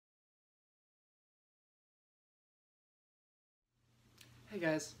Hey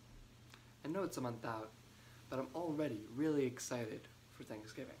guys, I know it's a month out, but I'm already really excited for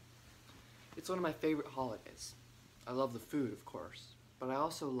Thanksgiving. It's one of my favorite holidays. I love the food, of course, but I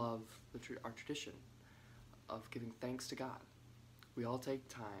also love our tradition of giving thanks to God. We all take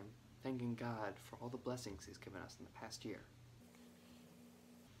time thanking God for all the blessings He's given us in the past year.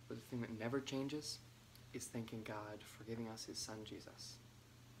 But the thing that never changes is thanking God for giving us His Son, Jesus.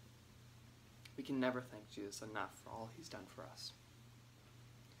 We can never thank Jesus enough for all He's done for us.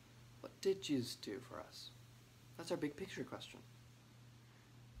 What did Jesus do for us? That's our big picture question.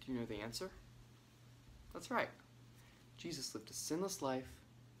 Do you know the answer? That's right. Jesus lived a sinless life,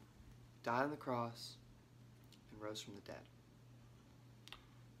 died on the cross, and rose from the dead.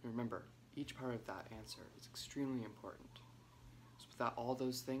 And remember, each part of that answer is extremely important. So without all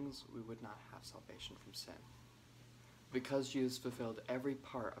those things, we would not have salvation from sin. Because Jesus fulfilled every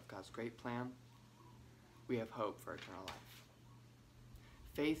part of God's great plan, we have hope for eternal life.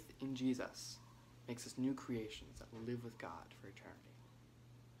 Faith in Jesus makes us new creations that will live with God for eternity.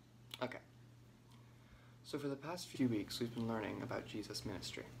 Okay, so for the past few weeks we've been learning about Jesus'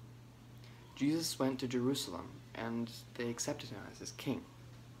 ministry. Jesus went to Jerusalem and they accepted Him as His king.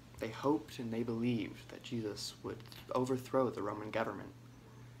 They hoped and they believed that Jesus would overthrow the Roman government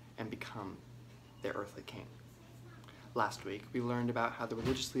and become their earthly king. Last week we learned about how the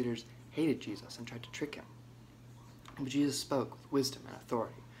religious leaders hated Jesus and tried to trick Him. But Jesus spoke with wisdom and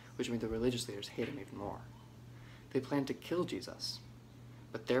authority, which made the religious leaders hate Him even more. They planned to kill Jesus,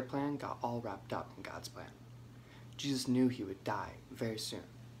 but their plan got all wrapped up in God's plan. Jesus knew He would die very soon,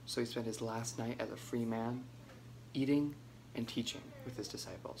 so He spent His last night as a free man, eating and teaching with His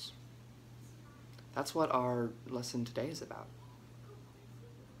disciples. That's what our lesson today is about.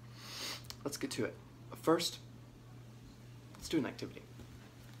 Let's get to it. But first, let's do an activity.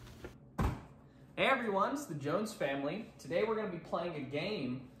 Hey everyone, it's the Jones family. Today we're going to be playing a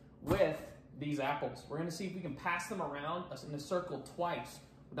game with these apples. We're going to see if we can pass them around in a circle twice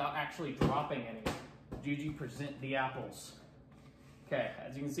without actually dropping any. Gigi, present the apples. Okay,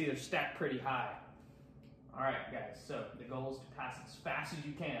 as you can see, they're stacked pretty high. All right, guys, so the goal is to pass as fast as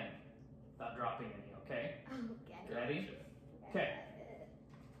you can without dropping any, okay? Okay. Ready? Okay.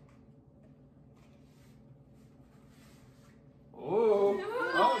 Oh,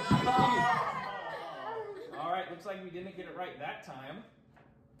 Gigi. All right, looks like we didn't get it right that time.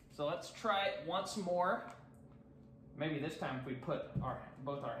 So let's try it once more. Maybe this time if we put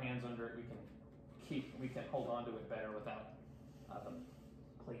both our hands under it, we can hold on to it better without the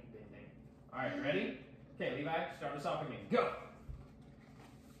plate bending. All right, ready? Okay, Levi, start us off again. Go!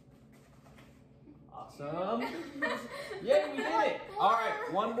 Awesome. Yay, we did it! All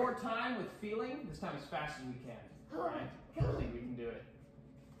right, one more time with feeling. This time as fast as we can. All right, I think we can do it.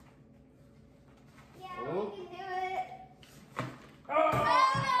 Yeah, Oh. we can do it. Oh!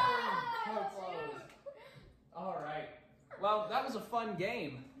 So close. All right. Well, that was a fun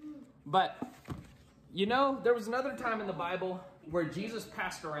game. But, you know, there was another time in the Bible where Jesus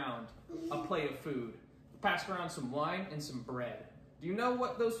passed around a plate of food. He passed around some wine and some bread. Do you know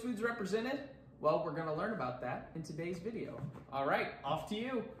what those foods represented? Well, we're going to learn about that in today's video. All right, off to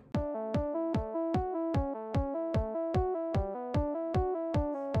you.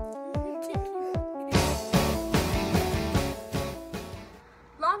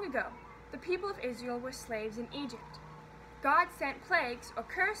 Long ago, the people of Israel were slaves in Egypt. God sent plagues or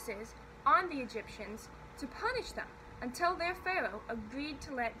curses on the Egyptians to punish them until their Pharaoh agreed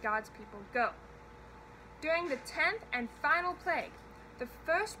to let God's people go. During the 10th and final plague, the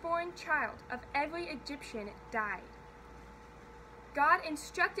firstborn child of every Egyptian died. God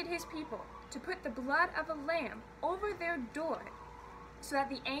instructed His people to put the blood of a lamb over their door so that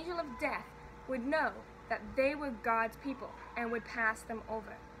the angel of death would know that they were God's people and would pass them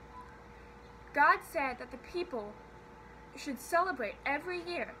over. God said that the people should celebrate every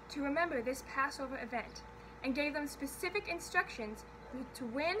year to remember this Passover event and gave them specific instructions to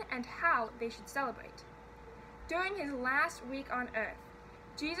when and how they should celebrate. During His last week on earth,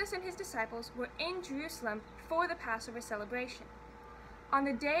 Jesus and His disciples were in Jerusalem for the Passover celebration. On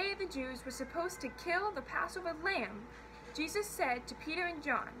the day the Jews were supposed to kill the Passover lamb, Jesus said to Peter and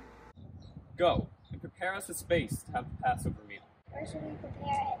John, "Go and prepare us a space to have the Passover meal. Where should we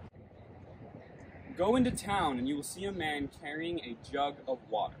prepare it? Go into town and you will see a man carrying a jug of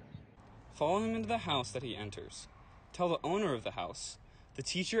water. Follow him into the house that he enters. Tell the owner of the house, the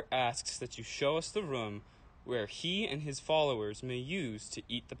teacher asks that you show us the room where he and his followers may use to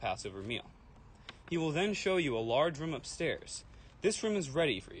eat the Passover meal. He will then show you a large room upstairs. This room is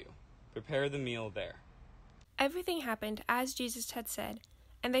ready for you. Prepare the meal there." Everything happened as Jesus had said,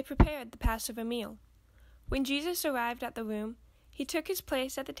 and they prepared the Passover meal. When Jesus arrived at the room, he took his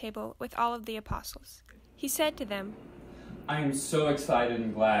place at the table with all of the apostles. He said to them, I am so excited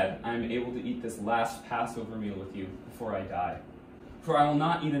and glad I am able to eat this last Passover meal with you before I die. For I will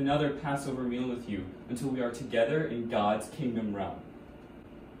not eat another Passover meal with you until we are together in God's kingdom realm.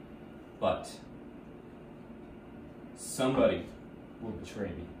 But somebody will betray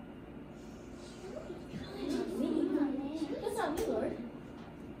me. That's not me, Lord.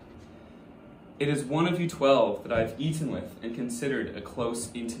 It is one of you 12 that I have eaten with and considered a close,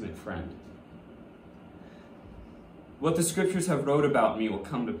 intimate friend. What the scriptures have wrote about me will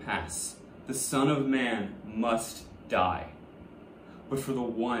come to pass. The Son of Man must die. But for the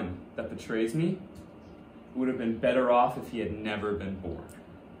one that betrays me, it would have been better off if he had never been born.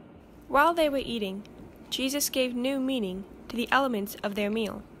 While they were eating, Jesus gave new meaning to the elements of their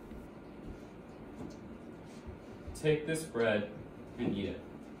meal. Take this bread and eat it.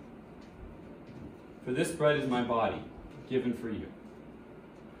 For this bread is my body, given for you.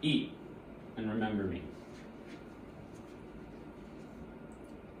 Eat and remember me.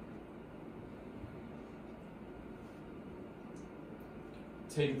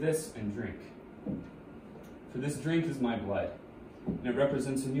 Take this and drink. For this drink is my blood, and it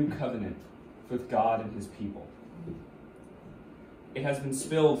represents a new covenant with God and his people. It has been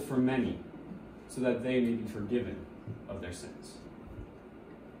spilled for many, so that they may be forgiven of their sins.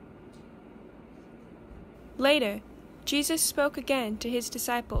 Later, Jesus spoke again to his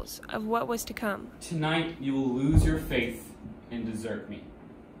disciples of what was to come. Tonight you will lose your faith and desert me.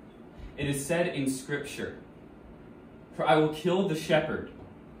 It is said in Scripture, for I will kill the shepherd,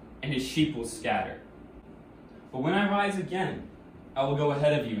 and his sheep will scatter. But when I rise again, I will go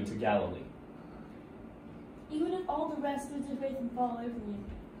ahead of you into Galilee. Even if all the rest lose their faith and fall away from you,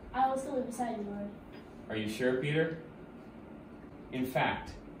 I will still be beside you, Lord. Are you sure, Peter? In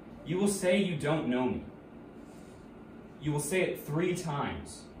fact, you will say you don't know me. You will say it 3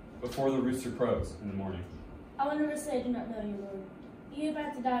 times before the rooster crows in the morning. I will never say I do not know you, Lord, even if I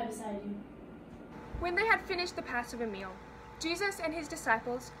have to die beside you. When they had finished the Passover meal, Jesus and his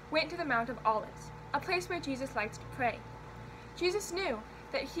disciples went to the Mount of Olives, a place where Jesus liked to pray. Jesus knew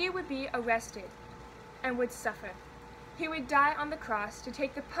that he would be arrested and would suffer. He would die on the cross to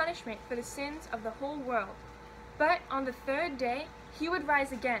take the punishment for the sins of the whole world. But on the 3rd day, he would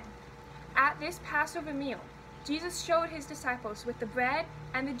rise again. At this Passover meal, Jesus showed his disciples with the bread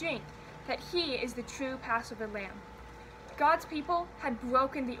and the drink that he is the true Passover Lamb. God's people had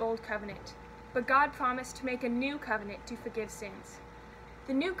broken the old covenant, but God promised to make a new covenant to forgive sins.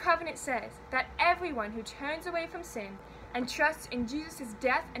 The new covenant says that everyone who turns away from sin and trusts in Jesus'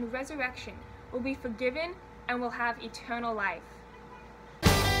 death and resurrection will be forgiven and will have eternal life.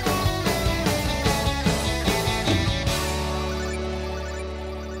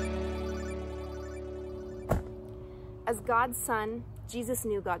 As God's son, Jesus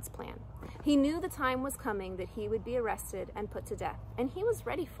knew God's plan. He knew the time was coming that he would be arrested and put to death, and he was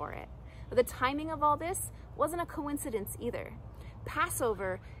ready for it. But the timing of all this wasn't a coincidence either.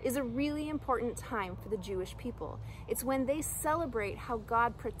 Passover is a really important time for the Jewish people. It's when they celebrate how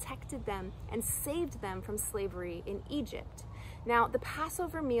God protected them and saved them from slavery in Egypt. Now, the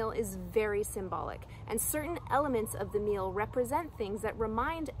Passover meal is very symbolic, and certain elements of the meal represent things that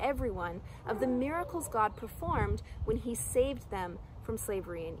remind everyone of the miracles God performed when he saved them from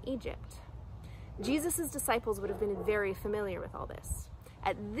slavery in Egypt. Jesus' disciples would have been very familiar with all this.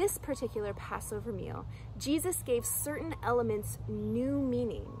 At this particular Passover meal, Jesus gave certain elements new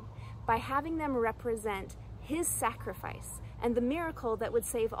meaning by having them represent his sacrifice and the miracle that would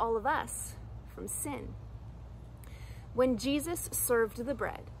save all of us from sin. When Jesus served the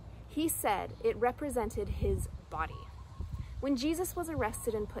bread, he said it represented his body. When Jesus was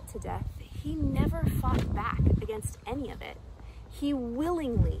arrested and put to death, he never fought back against any of it. He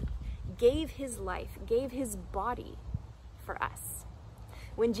willingly gave his life, gave his body for us.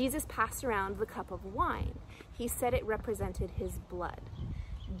 When Jesus passed around the cup of wine, he said it represented his blood.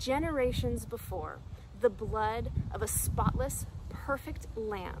 Generations before, the blood of a spotless, perfect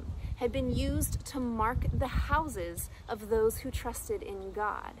lamb had been used to mark the houses of those who trusted in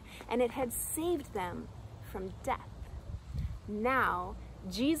God, and it had saved them from death. Now,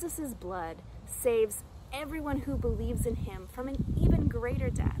 Jesus' blood saves everyone who believes in him from an even greater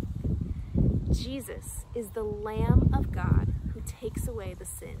death. Jesus is the Lamb of God who takes away the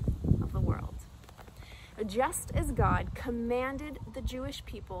sin of the world. Just as God commanded the Jewish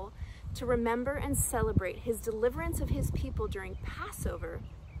people to remember and celebrate his deliverance of his people during Passover,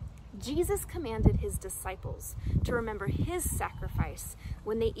 Jesus commanded his disciples to remember his sacrifice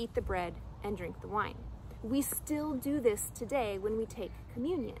when they eat the bread and drink the wine. We still do this today when we take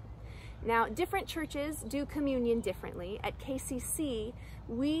communion. Now, different churches do communion differently. At KCC,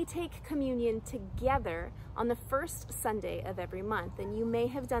 we take communion together on the first Sunday of every month, and you may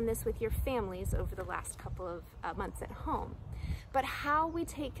have done this with your families over the last couple of months at home. But how we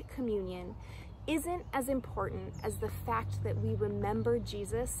take communion isn't as important as the fact that we remember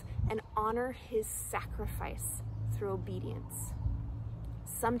Jesus and honor his sacrifice through obedience.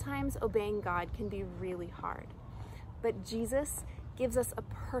 Sometimes obeying God can be really hard, but Jesus gives us a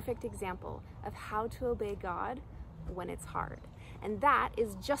perfect example of how to obey God when it's hard. And that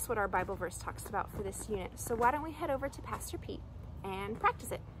is just what our Bible verse talks about for this unit. So why don't we head over to Pastor Pete and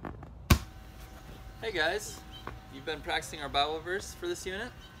practice it. Hey guys, you've been practicing our Bible verse for this unit?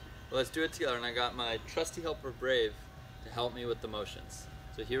 Well, let's do it together, and I got my trusty helper Brave to help me with the motions.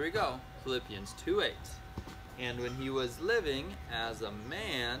 So here we go, Philippians 2:8. And when he was living as a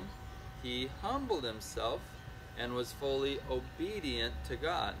man, he humbled himself and was fully obedient to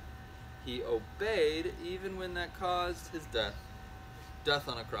God. He obeyed even when that caused his death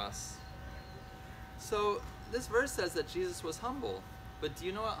on a cross. So this verse says that Jesus was humble, but do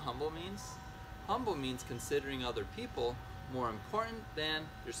you know what humble means? Humble means considering other people more important than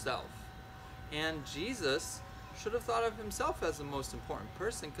yourself. And Jesus should have thought of himself as the most important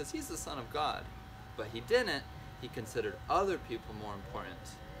person because he's the Son of God, but he didn't. He considered other people more important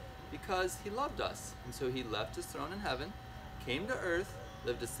because he loved us. And so he left his throne in heaven, came to earth,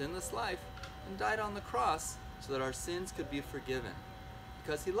 lived a sinless life, and died on the cross so that our sins could be forgiven.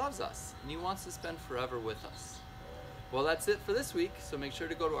 Because he loves us, and he wants to spend forever with us. Well, that's it for this week, so make sure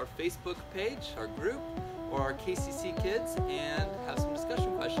to go to our Facebook page, our group, or our KCC Kids, and have some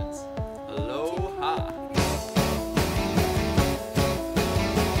discussion questions. Aloha!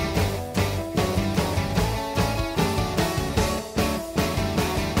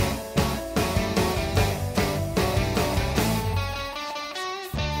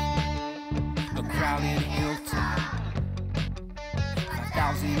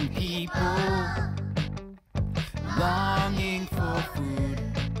 People longing for food.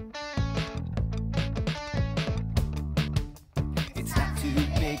 It's not too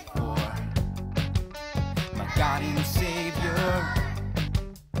big for my God and Savior.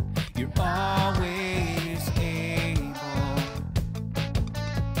 You're always able.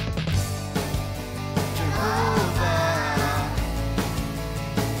 Jehovah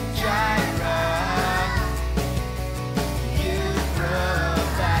Jireh, you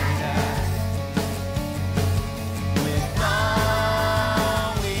provide us with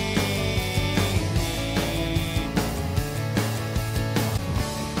all we need.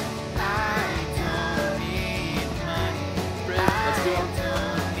 I don't need money. Let's do our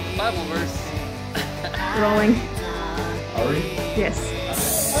Bible verse. Rolling. Are we? Yes.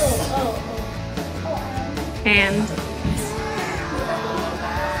 And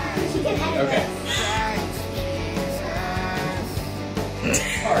Okay.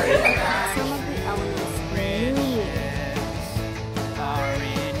 Sorry. Some of the elements mean. Are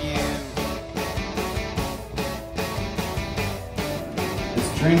in you. This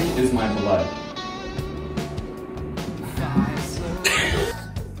drink is my blood.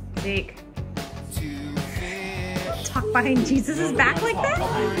 Zeke. Talk behind Jesus' back like that?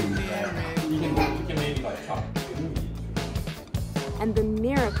 You can maybe like talk. And the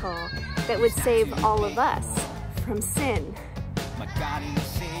miracle that would save all of us from sin. My God and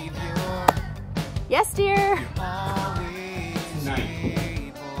Savior, Yes, dear. always Nice.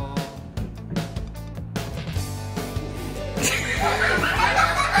 able.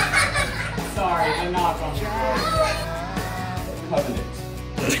 Sorry, the knock on the Covenant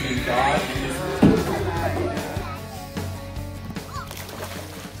between God and